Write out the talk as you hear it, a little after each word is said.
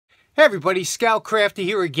Hey everybody, Scout Crafty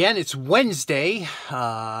here again. It's Wednesday.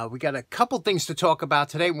 We got a couple things to talk about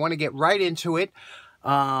today. We want to get right into it.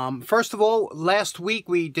 First of all, last week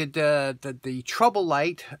we did the trouble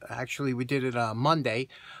light. Actually, we did it on Monday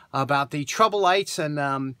about the trouble lights, and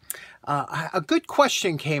a good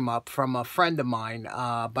question came up from a friend of mine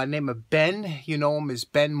by the name of Ben. You know him as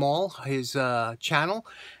Ben Mall, his channel.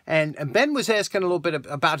 And Ben was asking a little bit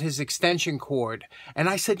about his extension cord. And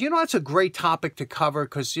I said, you know, that's a great topic to cover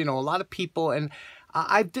because, you know, a lot of people, and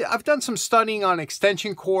I've done some studying on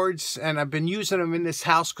extension cords, and I've been using them in this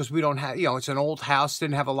house because we don't have, you know, it's an old house,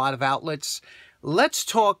 didn't have a lot of outlets. Let's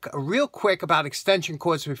talk real quick about extension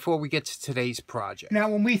cords before we get to today's project. Now,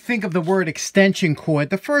 when we think of the word extension cord,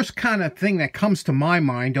 the first kind of thing that comes to my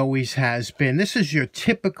mind always has been, this is your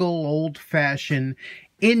typical old-fashioned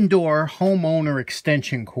indoor homeowner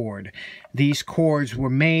extension cord. These cords were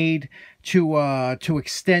made to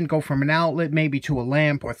extend, go from an outlet maybe to a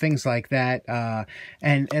lamp or things like that.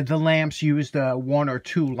 And the lamps used 1 or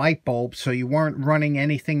 2 light bulbs, so you weren't running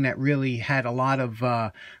anything that really had a lot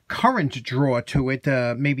of current draw to it.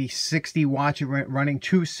 Maybe 60 watts, you're running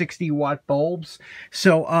 2 60-watt bulbs.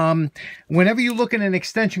 So whenever you look at an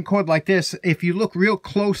extension cord like this, if you look real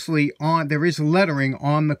closely on, there is lettering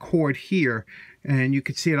on the cord here, and you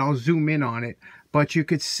can see it. I'll zoom in on it, but you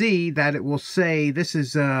could see that it will say this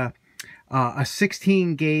is a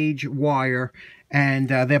 16 gauge wire, and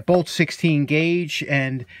they're both 16 gauge,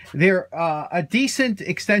 and they're a decent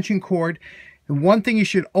extension cord. One thing you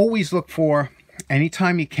should always look for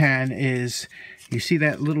anytime you can is, you see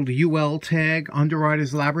that little UL tag,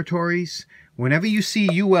 Underwriters Laboratories? Whenever you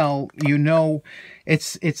see UL, you know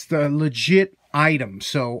it's the legit item.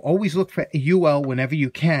 So always look for UL whenever you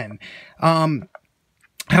can.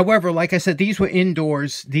 However, like I said, these were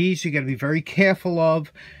indoors. These you got to be very careful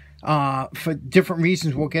of for different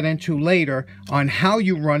reasons we'll get into later on how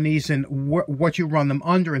you run these and what you run them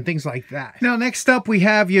under and things like that. Now, next up, we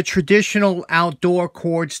have your traditional outdoor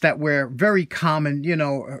cords that were very common, you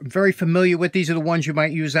know, very familiar with. These are the ones you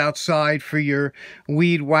might use outside for your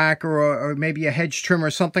weed whacker or maybe a hedge trimmer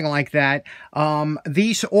or something like that.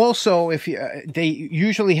 These also, if they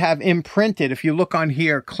usually have imprinted. If you look on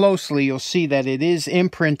here closely, you'll see that it is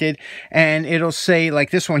imprinted, and it'll say,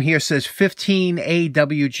 like this one here says 15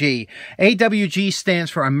 AWG. AWG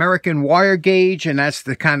stands for American Wire Gauge, and that's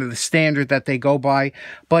the kind of the standard that they go by.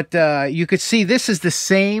 But you could see this is the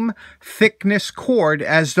same thickness cord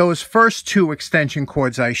as those first 2 extension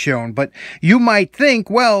cords I shown. But you might think,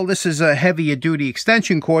 well, this is a heavier duty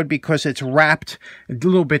extension cord because it's wrapped a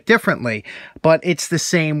little bit differently. But it's the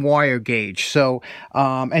same wire gauge. So,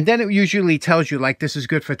 and then it usually tells you, like, this is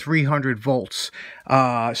good for 300 volts.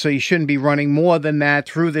 So you shouldn't be running more than that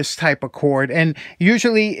through this type of cord. And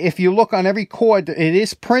usually, if you look on every cord, it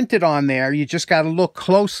is printed on there. You just got to look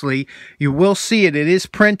closely. You will see it. It is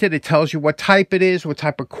printed. It tells you what type it is, what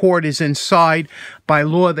type of cord is inside. By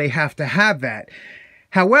law, they have to have that.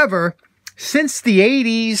 However, since the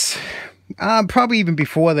 80s, probably even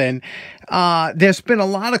before then, there's been a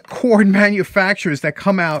lot of cord manufacturers that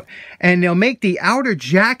come out and they'll make the outer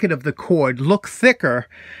jacket of the cord look thicker.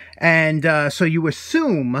 And so you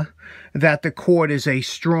assume that the cord is a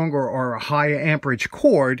stronger or a higher amperage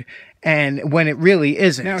cord, and when it really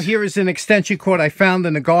isn't. Now, here is an extension cord I found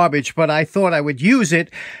in the garbage, but I thought I would use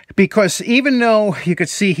it because even though you could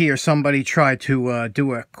see here somebody tried to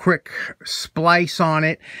do a quick splice on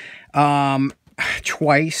it,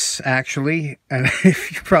 twice actually, and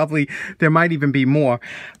probably there might even be more,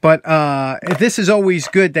 but this is always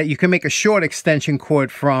good that you can make a short extension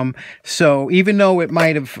cord from. So even though it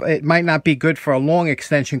might not be good for a long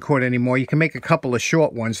extension cord anymore, you can make a couple of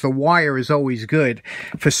short ones. The wire is always good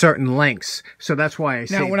for certain lengths, so that's why I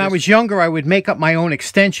say. Now, when I was younger, I would make up my own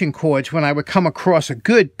extension cords when I would come across a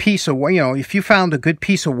good piece of, you know, if you found a good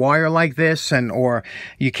piece of wire like this, and or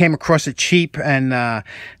you came across it cheap, and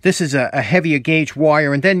this is a heavier gauge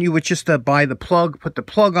wire, and then you would just buy the plug, put the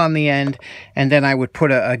plug on the end, and then I would put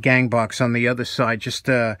a gang box on the other side, just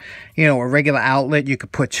you know, a regular outlet. You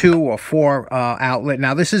could put 2 or 4 outlet.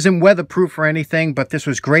 Now, this isn't weatherproof or anything, but this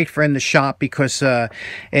was great for in the shop because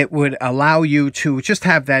it would allow you to just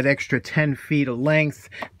have that extra 10 feet of length,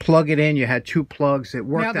 plug it in. You had 2 plugs. It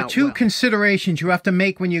worked out well. Now, the 2 considerations you have to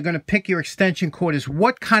make when you're going to pick your extension cord is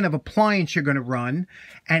what kind of appliance you're going to run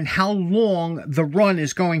and how long the run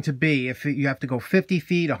is going to be. If you have to go 50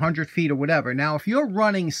 feet, 100 feet, or whatever. Now, if you're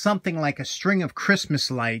running something like a string of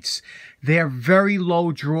Christmas lights, they're very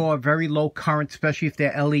low draw, very low current, especially if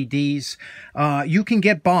they're LEDs. You can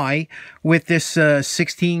get by with this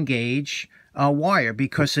 16 gauge wire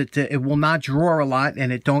because it will not draw a lot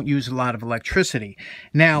and it don't use a lot of electricity.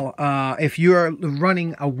 Now, if you're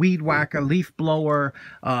running a weed whacker, leaf blower,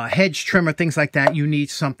 hedge trimmer, things like that, you need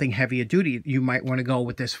something heavier duty. You might want to go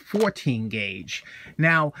with this 14 gauge.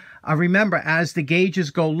 Now, remember, as the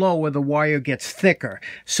gauges go lower, the wire gets thicker.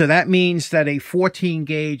 So that means that a 14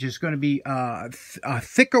 gauge is going to be a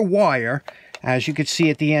thicker wire. As you can see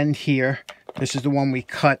at the end here, this is the one we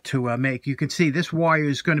cut to make. You can see this wire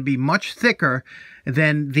is going to be much thicker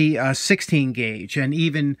than the 16 gauge. And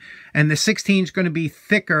the 16 is going to be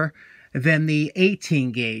thicker than the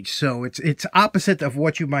 18 gauge. So it's opposite of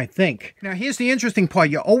what you might think. Now, here's the interesting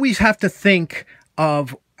part. You always have to think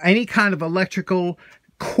of any kind of electrical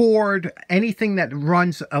cord, anything that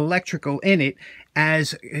runs electrical in it,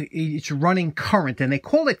 as it's running current. And they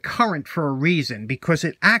call it current for a reason, because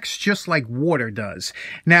it acts just like water does.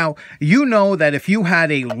 Now, you know that if you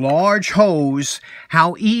had a large hose,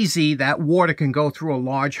 how easy that water can go through a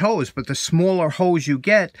large hose. But the smaller hose you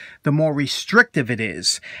get, the more restrictive it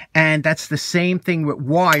is. And that's the same thing with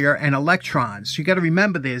wire and electrons. You got to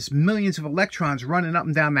remember there's millions of electrons running up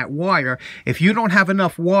and down that wire. If you don't have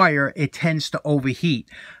enough wire, it tends to overheat.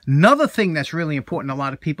 Another thing that's really important, a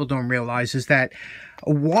lot of people don't realize, is that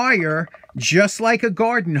a wire, just like a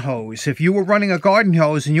garden hose, if you were running a garden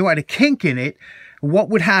hose and you had a kink in it, what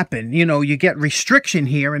would happen? You know, you get restriction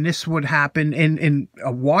here, and this would happen in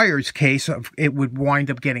a wire's case. It would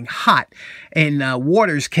wind up getting hot. In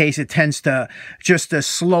water's case, it tends to just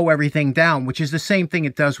slow everything down, which is the same thing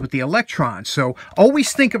it does with the electrons. So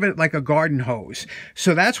always think of it like a garden hose.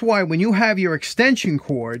 So that's why when you have your extension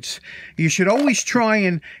cords, you should always try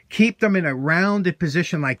and keep them in a rounded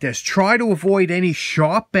position like this. Try to avoid any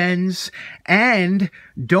sharp bends, and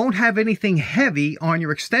don't have anything heavy on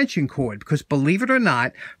your extension cord, because believe it or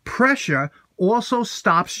not, pressure also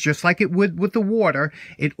stops, just like it would with the water,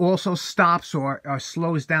 it also stops or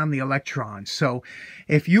slows down the electrons. So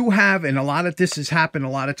if you have, and a lot of this has happened a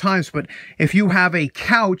lot of times, but if you have a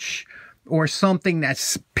couch or something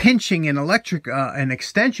that's pinching an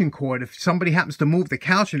extension cord, if somebody happens to move the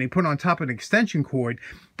couch and they put it on top of an extension cord,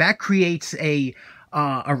 that creates a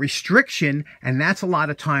restriction, and that's a lot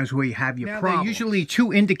of times where you have your problem. There are usually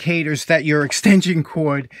two indicators that your extension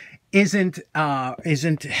cord isn't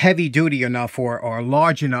heavy duty enough or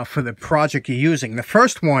large enough for the project you're using. The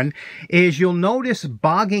first one is you'll notice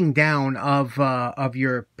bogging down of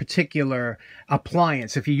your particular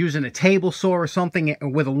appliance. If you're using a table saw or something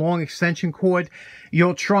with a long extension cord,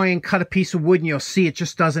 you'll try and cut a piece of wood and you'll see it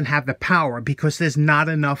just doesn't have the power because there's not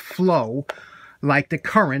enough flow. Like the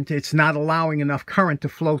current, it's not allowing enough current to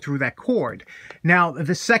flow through that cord. Now,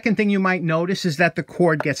 the second thing you might notice is that the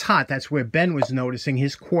cord gets hot. That's where Ben was noticing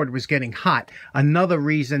his cord was getting hot. Another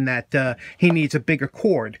reason that he needs a bigger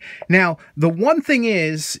cord. Now, the one thing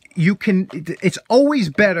is, it's always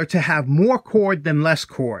better to have more cord than less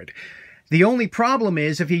cord. The only problem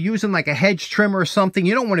is if you're using like a hedge trimmer or something,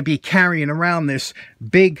 you don't want to be carrying around this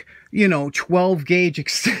big, 12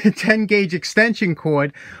 gauge, 10 gauge extension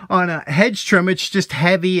cord on a hedge trimmer. It's just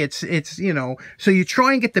heavy. It's so you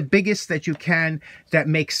try and get the biggest that you can that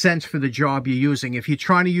makes sense for the job you're using. If you're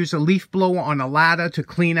trying to use a leaf blower on a ladder to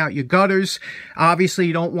clean out your gutters, obviously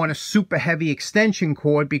you don't want a super heavy extension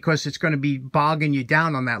cord because it's going to be bogging you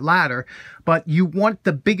down on that ladder. But you want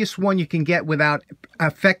the biggest one you can get without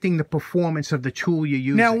affecting the performance of the tool you're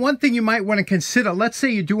using. Now, one thing you might want to consider, let's say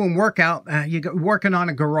you're doing you're working on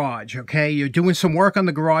a garage, okay? You're doing some work on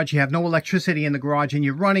the garage, you have no electricity in the garage, and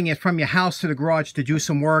you're running it from your house to the garage to do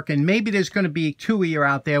some work, and maybe there's going to be two of you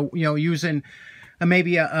out there, using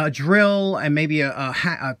maybe a drill and maybe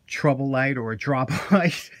a trouble light or a drop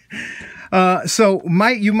light. So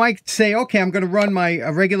you might say, okay, I'm going to run my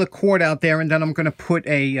regular cord out there, and then I'm going to put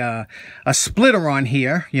a splitter on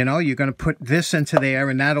here. You're going to put this into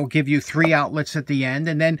there, and that'll give you 3 outlets at the end.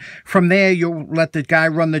 And then from there, you'll let the guy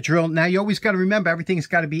run the drill. Now, you always got to remember, everything's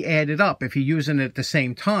got to be added up if you're using it at the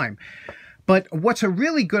same time. But what's a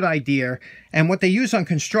really good idea, and what they use on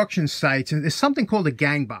construction sites, is something called a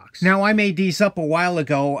gang box. Now, I made these up a while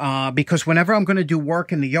ago because whenever I'm going to do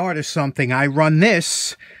work in the yard or something, I run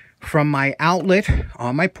this from my outlet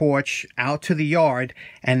on my porch out to the yard,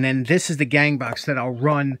 and then this is the gang box that I'll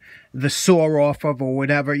run the saw off of or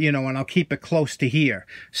whatever, and I'll keep it close to here.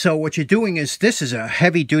 So what you're doing is, this is a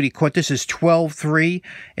heavy duty cord. This is 12-3.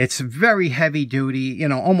 It's very heavy duty,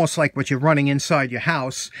 almost like what you're running inside your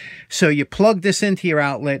house. So you plug this into your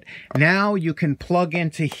outlet. Now you can plug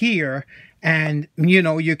into here And, you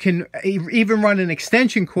know, you can even run an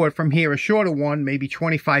extension cord from here, a shorter one, maybe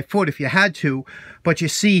 25 foot if you had to. But you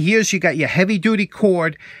see, here's you got your heavy duty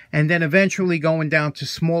cord and then eventually going down to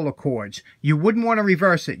smaller cords. You wouldn't want to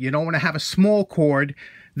reverse it. You don't want to have a small cord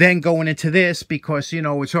then going into this because, you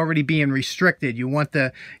know, it's already being restricted. You want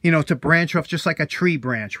the, you know, to branch off just like a tree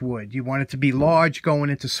branch would. You want it to be large going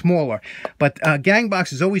into smaller. But gang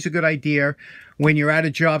box is always a good idea when you're at a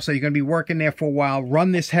job, so you're going to be working there for a while.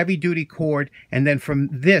 Run this heavy duty cord and then from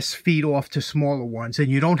this feed off to smaller ones, and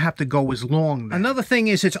you don't have to go as long then. Another thing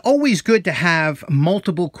is it's always good to have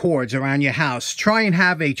multiple cords around your house. Try and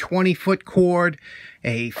have a 20-foot cord,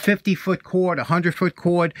 a 50-foot cord, a 100-foot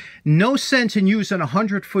cord. No sense in using a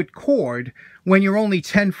 100-foot cord when you're only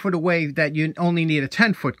 10 foot away that you only need a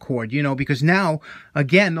 10-foot cord, you know, because now,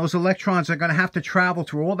 again, those electrons are going to have to travel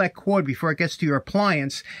through all that cord before it gets to your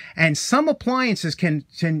appliance. And some appliances can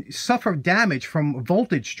suffer damage from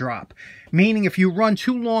voltage drop, meaning if you run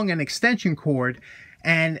too long an extension cord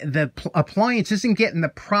and the appliance isn't getting the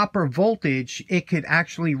proper voltage, it could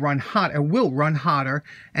actually run hot. It will run hotter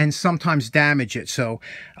and sometimes damage it. So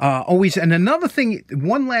always, and another thing,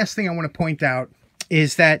 one last thing I want to point out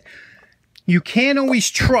is that you can't always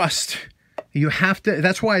trust. You have to,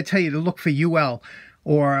 that's why I tell you to look for UL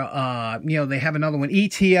or, you know, they have another one,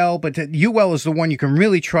 ETL, but UL is the one you can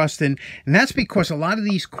really trust. And that's because a lot of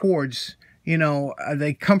these cords, you know,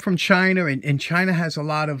 they come from China, and China has a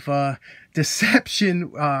lot of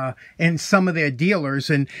deception in some of their dealers.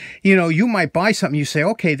 And, you know, you might buy something, you say,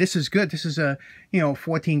 okay, this is good. This is a, you know,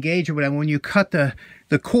 14 gauge or whatever. When you cut the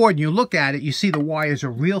cord and you look at it, you see the wires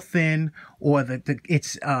are real thin, or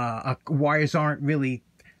the wires aren't really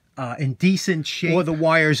in decent shape, or the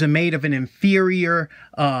wires are made of an inferior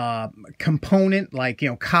component, like, you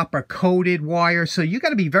know, copper coated wire. So you got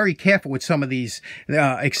to be very careful with some of these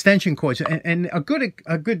extension cords. And a good,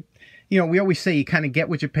 you know, we always say you kind of get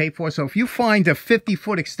what you pay for. So if you find a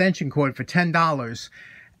 50-foot extension cord for $10,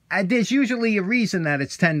 there's usually a reason that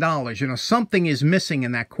it's $10. You know, something is missing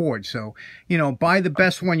in that cord. So, you know, buy the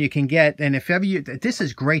best one you can get. And if ever you, this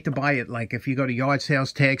is great to buy it. Like if you go to yard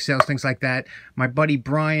sales, tag sales, things like that. My buddy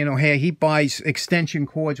Brian O'Hare, he buys extension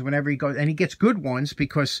cords whenever he goes, and he gets good ones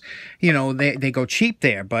because, you know, they go cheap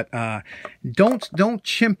there. But don't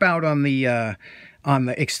chimp out on the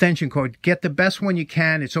extension cord. Get the best one you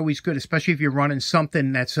can. It's always good, especially if you're running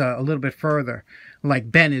something that's a little bit further,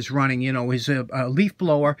 like Ben is running, you know, his leaf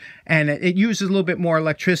blower, and it uses a little bit more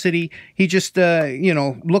electricity. He just, you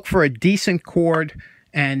know, look for a decent cord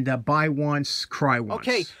and buy once, cry once.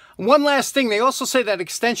 Okay, one last thing. They also say that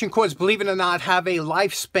extension cords, believe it or not, have a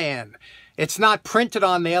lifespan. It's not printed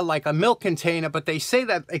on there like a milk container, but they say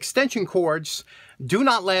that extension cords do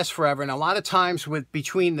not last forever. And a lot of times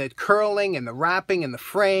between the curling and the wrapping and the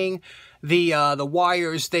fraying, the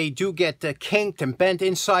wires, they do get kinked and bent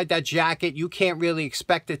inside that jacket. You can't really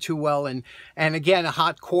expect it too well. And again, a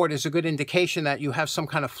hot cord is a good indication that you have some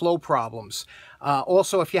kind of flow problems.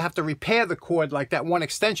 Also, if you have to repair the cord, like that one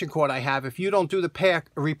extension cord I have, if you don't do the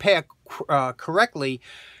repair correctly,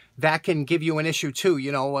 that can give you an issue too,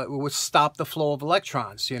 you know, it would stop the flow of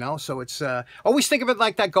electrons, you know. So it's, always think of it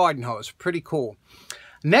like that garden hose. Pretty cool.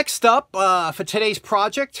 Next up, for today's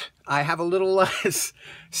project, I have a little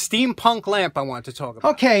steampunk lamp I want to talk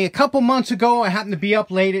about. Okay, a couple months ago, I happened to be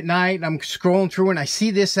up late at night, and I'm scrolling through, and I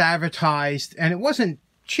see this advertised, and it wasn't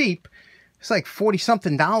cheap. It's like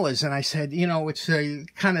 $40-something, and I said, you know, it's a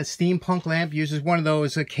kind of steampunk lamp, uses one of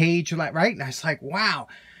those cage light, right? And I was like, wow.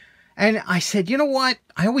 And I said, you know what?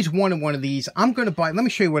 I always wanted one of these. I'm going to buy, let me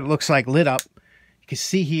show you what it looks like lit up. You can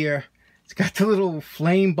see here, it's got the little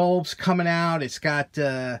flame bulbs coming out. It's got,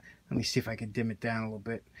 let me see if I can dim it down a little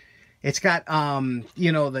bit. It's got,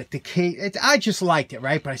 you know, the cage. I just liked it,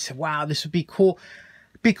 right? But I said, wow, this would be cool.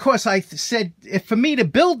 Because I said, if for me to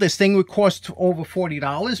build this thing would cost over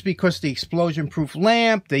 $40 because the explosion-proof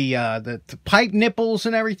lamp, the pipe nipples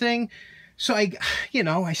and everything. So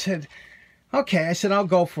I said, okay, I said, I'll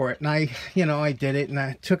go for it. And I did it, and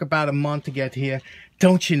it took about a month to get here.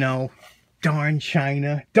 Don't you know? Darn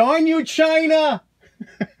China. Darn you, China!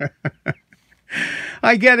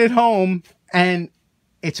 I get it home, and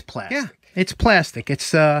it's plastic. Yeah, it's plastic.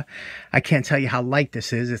 It's, I can't tell you how light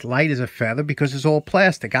this is. It's light as a feather because it's all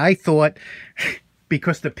plastic. I thought,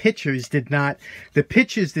 because the pictures did not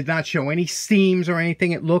show any seams or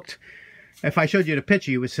anything. It looked, if I showed you the picture,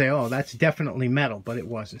 you would say, oh, that's definitely metal, but it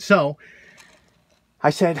wasn't. So, I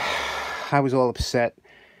said, I was all upset,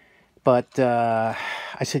 but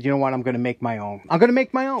I said, you know what, I'm going to make my own. I'm going to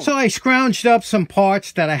make my own. So I scrounged up some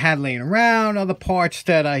parts that I had laying around, other parts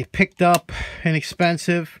that I picked up,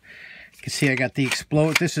 inexpensive. You can see I got the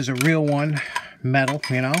explode. This is a real one, metal,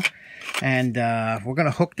 you know. And we're going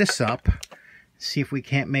to hook this up, see if we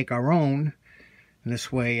can't make our own. And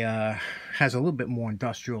this way has a little bit more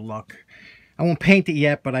industrial look. I won't paint it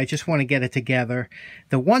yet, but I just want to get it together.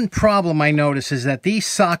 The one problem I notice is that these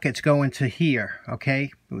sockets go into here,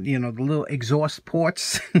 okay? You know, the little exhaust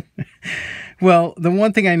ports. Well, the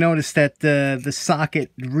one thing I noticed that the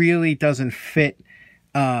socket really doesn't fit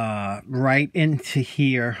right into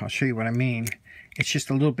here. I'll show you what I mean. It's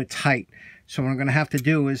just a little bit tight. So what I'm going to have to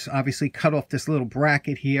do is obviously cut off this little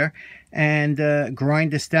bracket here and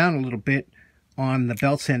grind this down a little bit on the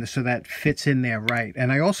belt sander so that fits in there right.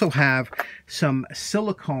 And I also have some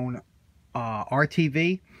silicone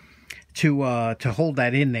RTV to hold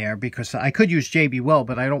that in there, because I could use JB Weld,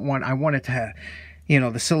 but I want it to, you know,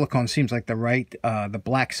 the silicone seems like the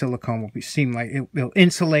black silicone will seem like it'll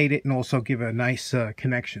insulate it and also give a nice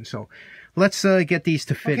connection. So let's get these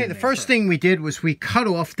to fit. Okay, the first thing we did was we cut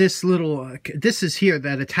off this little, this is here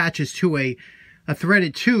that attaches to a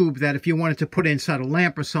threaded tube that if you wanted to put inside a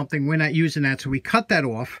lamp or something, we're not using that, so we cut that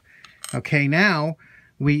off. Okay, now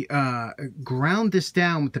we ground this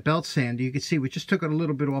down with the belt sander. You can see we just took it a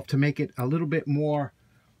little bit off to make it a little bit more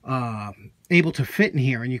able to fit in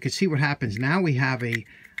here, and you can see what happens. Now we have a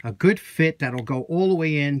good fit that'll go all the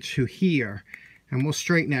way into here, and we'll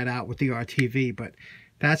straighten that out with the RTV, but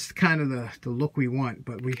that's kind of the look we want.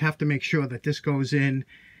 But we have to make sure that this goes in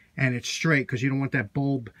and it's straight, because you don't want that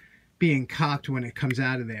bulb being cocked when it comes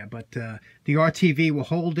out of there. But the RTV will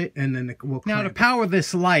hold it, and then we'll clamp. Now to power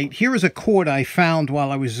this light, here is a cord I found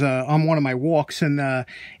while I was on one of my walks, and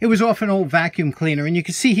it was off an old vacuum cleaner, and you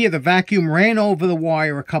can see here the vacuum ran over the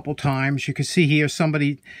wire a couple times. You can see here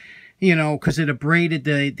somebody, you know, because it abraded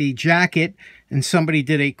the jacket, and somebody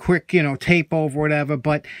did a quick, you know, tape over whatever.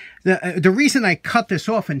 But the reason I cut this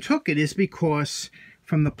off and took it is because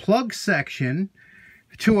from the plug section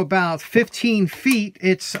to about 15 feet,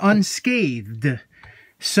 it's unscathed.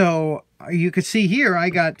 So you can see here, I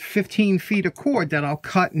got 15 feet of cord that I'll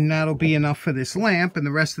cut, and that'll be enough for this lamp, and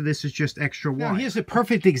the rest of this is just extra wire. Now, here's a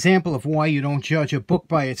perfect example of why you don't judge a book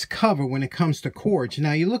by its cover when it comes to cords.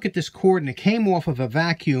 Now, you look at this cord, and it came off of a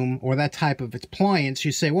vacuum or that type of appliance.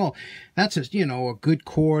 You say, well, that's a, you know, a good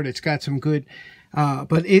cord. It's got some good...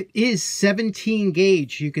 but it is 17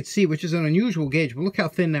 gauge, you could see, which is an unusual gauge, but look how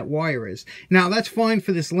thin that wire is. Now, that's fine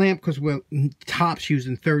for this lamp because we're tops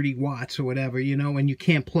using 30 watts or whatever, you know, and you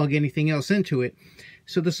can't plug anything else into it.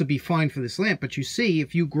 So this would be fine for this lamp. But you see,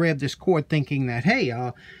 if you grab this cord thinking that, hey,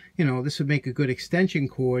 you know, this would make a good extension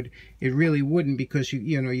cord, it really wouldn't, because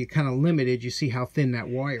you know, you're kind of limited. You see how thin that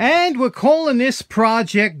wire is. And we're calling this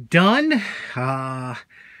project done.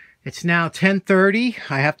 It's now 10:30.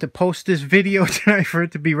 I have to post this video tonight for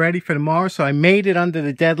it to be ready for tomorrow, so I made it under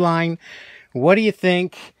the deadline. What do you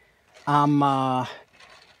think? You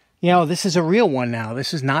know, this is a real one now.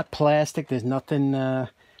 This is not plastic. There's nothing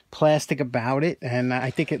plastic about it, and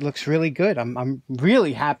I think it looks really good. I'm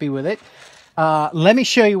really happy with it. Let me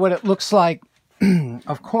show you what it looks like.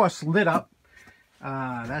 Of course, lit up.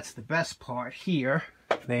 That's the best part here.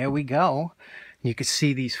 There we go. You can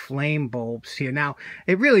see these flame bulbs here. Now,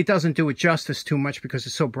 it really doesn't do it justice too much because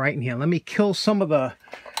it's so bright in here. Let me kill some of the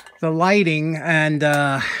lighting and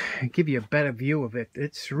give you a better view of it.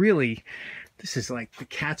 It's really, this is like the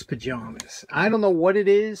cat's pajamas. I don't know what it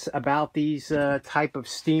is about these type of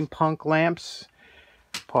steampunk lamps.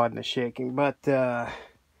 Pardon the shaking, but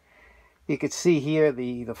you can see here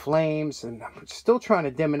the flames, and I'm still trying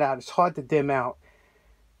to dim it out. It's hard to dim out,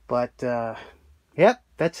 but yep,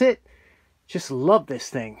 that's it. Just love this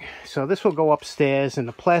thing. So this will go upstairs, and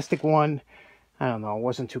the plastic one, I don't know, I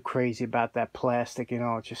wasn't too crazy about that plastic, you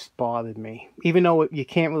know, it just bothered me. Even though you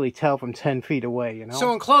can't really tell from 10 feet away, you know.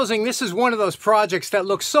 So in closing, this is one of those projects that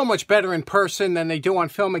look so much better in person than they do on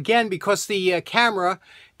film. Again, because the camera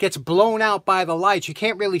gets blown out by the lights. You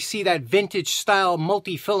can't really see that vintage style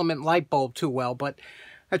multi-filament light bulb too well, but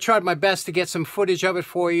I tried my best to get some footage of it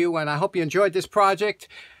for you, and I hope you enjoyed this project.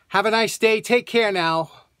 Have a nice day. Take care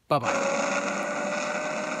now. Bye-bye.